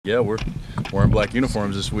Yeah, we're wearing black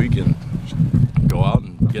uniforms this week and go out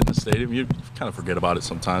and get in the stadium. You kind of forget about it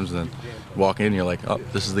sometimes, and then walk in and you're like, oh,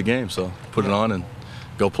 this is the game, so put it on and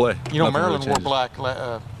go play. You know, Nothing Maryland really wore changes.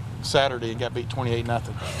 black Saturday and got beat 28-0.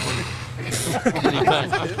 What do you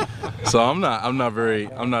think? So I'm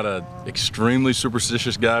not a extremely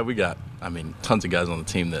superstitious guy. We got, tons of guys on the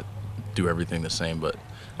team that do everything the same, but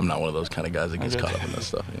I'm not one of those kind of guys that gets caught up in that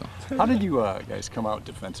stuff, How did you guys come out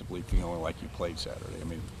defensively feeling like you played Saturday?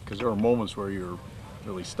 Because there were moments where you're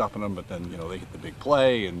really stuffing them, but then, they hit the big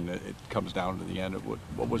play and it comes down to the end.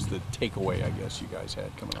 What was the takeaway, I guess, you guys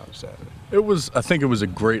had coming out of Saturday? I think it was a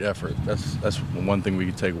great effort. That's one thing we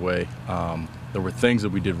could take away. There were things that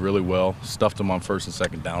we did really well, stuffed them on first and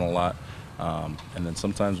second down a lot. And then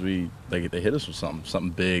sometimes they hit us with something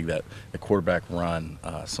big, that the quarterback run,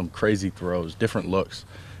 some crazy throws, different looks.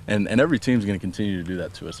 And every team's going to continue to do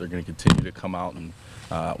that to us. They're going to continue to come out and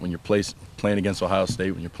when you're playing against Ohio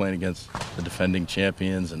State, when you're playing against the defending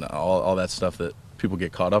champions and all that stuff that people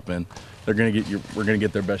get caught up in, we're going to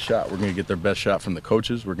get their best shot. We're going to get their best shot from the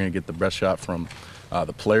coaches. We're going to get the best shot from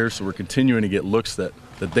the players. So we're continuing to get looks that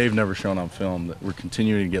they've never shown on film. That we're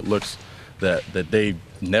continuing to get looks that they've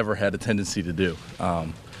never had a tendency to do.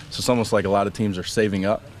 So it's almost like a lot of teams are saving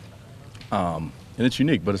up, and it's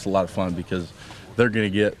unique, but it's a lot of fun because we're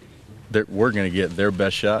going to get their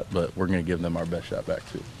best shot, but we're going to give them our best shot back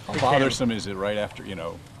too. How bothersome is it right after,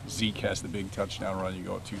 Zeke has the big touchdown run, you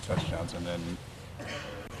go up 2 touchdowns, and then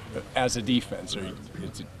as a defense,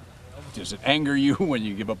 does it anger you when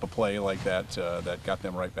you give up a play like that that got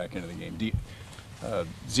them right back into the game?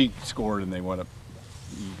 Zeke scored and they went up.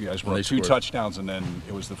 You guys were up 2 touchdowns, and then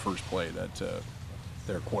it was the first play that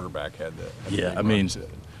their quarterback had to. Yeah,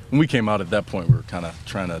 when we came out at that point, we were kind of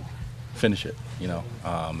trying to finish it.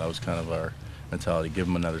 That was kind of our mentality: give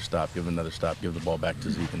them another stop, give the ball back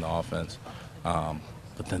to Zeke in the offense.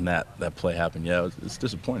 But then that play happened. Yeah, it's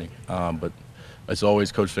disappointing. But it's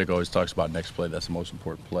always, Coach Vick always talks about next play. That's the most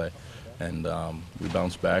important play, and we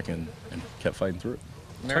bounced back and kept fighting through it.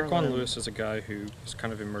 Taquan Lewis is a guy who has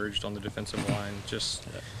kind of emerged on the defensive line. Just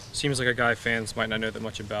seems like a guy fans might not know that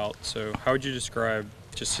much about. So how would you describe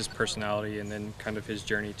just his personality and then kind of his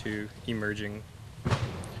journey to emerging?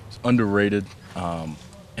 It's underrated,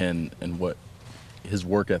 and what his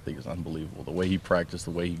work ethic is unbelievable. The way he practiced,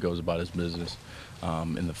 the way he goes about his business,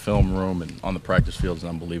 in the film room and on the practice field is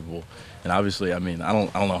unbelievable. And obviously, I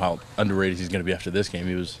don't know how underrated he's going to be after this game.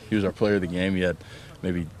 He was our player of the game. He had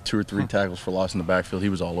maybe 2 or 3 tackles for loss in the backfield. He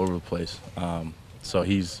was all over the place. So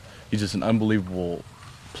he's just an unbelievable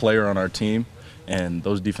player on our team, and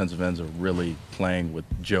those defensive ends are really playing with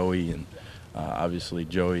Joey and obviously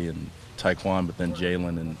Joey and Taquan, but then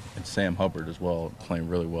Jalen and Sam Hubbard as well, playing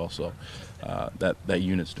really well. So that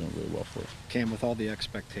unit's doing really well for us. Cam, with all the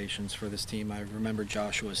expectations for this team, I remember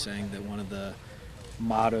Joshua saying that one of the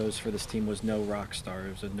mottos for this team was no rock star.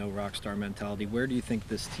 It was a no rock star mentality. Where do you think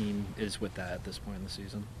this team is with that at this point in the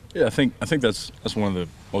season? Yeah, I think that's one of the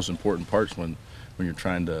most important parts when you're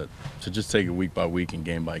trying to just take it week by week and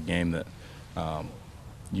game by game, that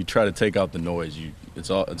you try to take out the noise. It's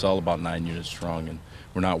all about 9 units strong, and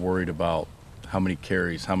we're not worried about how many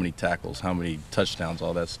carries, how many tackles, how many touchdowns,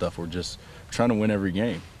 all that stuff. We're just trying to win every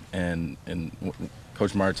game. And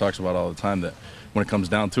Coach Meyer talks about all the time that when it comes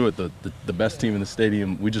down to it, the best team in the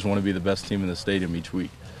stadium, we just want to be the best team in the stadium each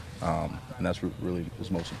week. And that's what really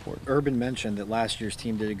is most important. Urban mentioned that last year's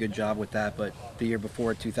team did a good job with that, but the year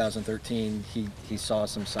before, 2013, he saw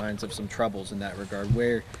some signs of some troubles in that regard.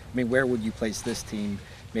 Where would you place this team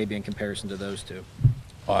maybe in comparison to those two?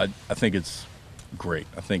 I think it's great.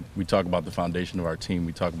 I think we talk about the foundation of our team.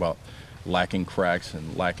 We talk about lacking cracks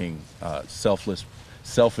and lacking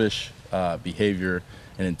selfish behavior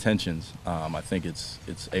and intentions. I think it's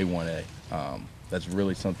A1A. That's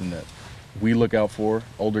really something that we look out for,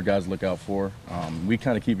 older guys look out for. We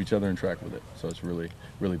kind of keep each other in track with it, so it's really,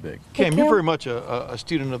 really big. Cam, you're very much a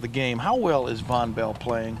student of the game. How well is Von Bell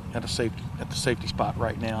playing at the safety spot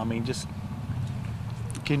right now? Just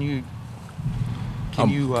can you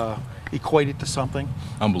equate it to something?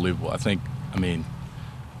 Unbelievable. I think,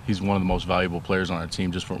 he's one of the most valuable players on our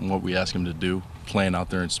team just from what we ask him to do, playing out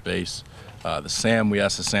there in space. We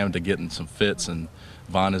asked the Sam to get in some fits, and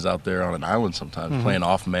Von is out there on an island sometimes, playing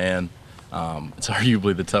off man. It's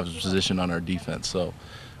arguably the toughest position on our defense. So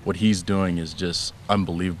what he's doing is just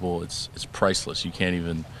unbelievable. It's priceless. You can't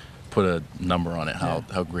even put a number on it,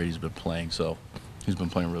 how great he's been playing. So he's been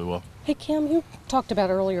playing really well. Hey, Cam, you talked about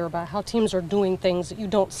earlier about how teams are doing things that you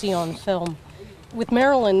don't see on film. With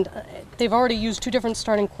Maryland, they've already used 2 different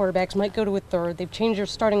starting quarterbacks, might go to a third. They've changed their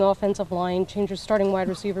starting offensive line, changed their starting wide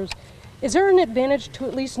receivers. Is there an advantage to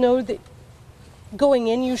at least know that going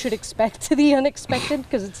in you should expect the unexpected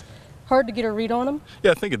because it's hard to get a read on them?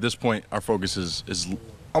 Yeah, I think at this point our focus is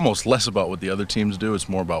almost less about what the other teams do. It's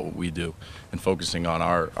more about what we do and focusing on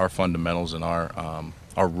our fundamentals and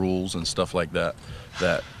our rules and stuff like that.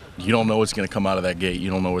 That you don't know what's going to come out of that gate. You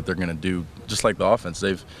don't know what they're going to do. Just like the offense,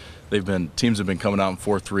 teams have been coming out in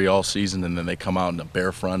 4-3 all season, and then they come out in a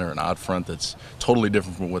bare front or an odd front that's totally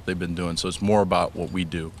different from what they've been doing. So it's more about what we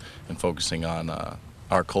do and focusing on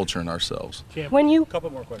our culture and ourselves. When you Couple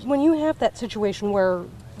more questions. when you have that situation where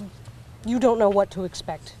you don't know what to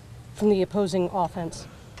expect from the opposing offense,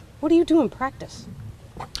 what do you do in practice?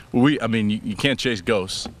 I mean, you can't chase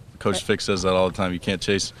ghosts. Coach Fick says that all the time. You can't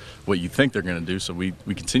chase what you think they're going to do. So we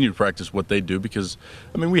continue to practice what they do because,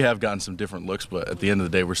 I mean, we have gotten some different looks, but at the end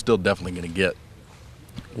of the day, we're still definitely going to get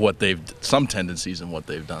some tendencies in what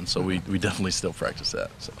they've done. So we definitely still practice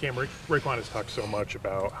that. So. Cam, Raekwon has talked so much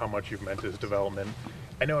about how much you've meant to his development.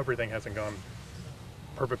 I know everything hasn't gone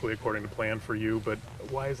perfectly according to plan for you, but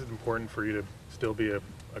why is it important for you to still be a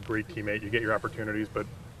great teammate? You get your opportunities, but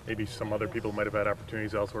maybe some other people might have had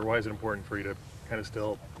opportunities elsewhere. Why is it important for you to kind of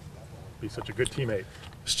still be such a good teammate?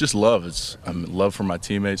 It's just love. It's love for my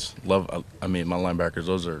teammates. Love. I mean, my linebackers.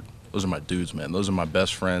 Those are my dudes, man. Those are my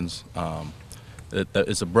best friends.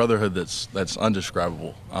 It's a brotherhood that's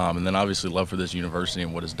undescribable. And then obviously love for this university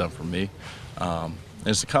and what it's done for me. And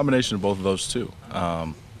it's a combination of both of those two.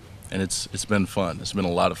 And it's been fun. It's been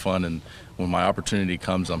a lot of fun. And when my opportunity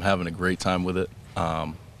comes, I'm having a great time with it.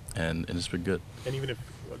 And it's been good. And even if,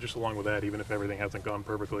 just along with that, even if everything hasn't gone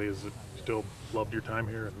perfectly, is it still loved your time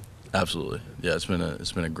here? Absolutely. Yeah, it's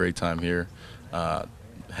been a great time here.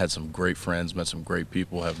 Had some great friends, met some great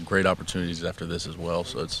people, have great opportunities after this as well.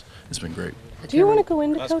 So it's been great. Do you want to go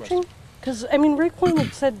into coaching? Because, I mean, Raekwon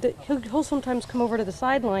had said that he'll sometimes come over to the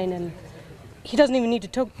sideline and he doesn't even need to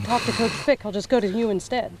talk to Coach Fick. He'll just go to you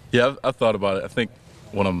instead. Yeah, I've thought about it. I think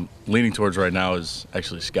what I'm leaning towards right now is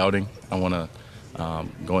actually scouting. I want to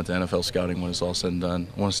go into NFL scouting when it's all said and done.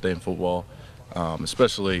 I want to stay in football,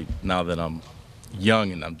 especially now that I'm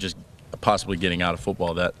young and I'm just possibly getting out of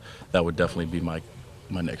football. That would definitely be my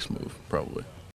next move, probably.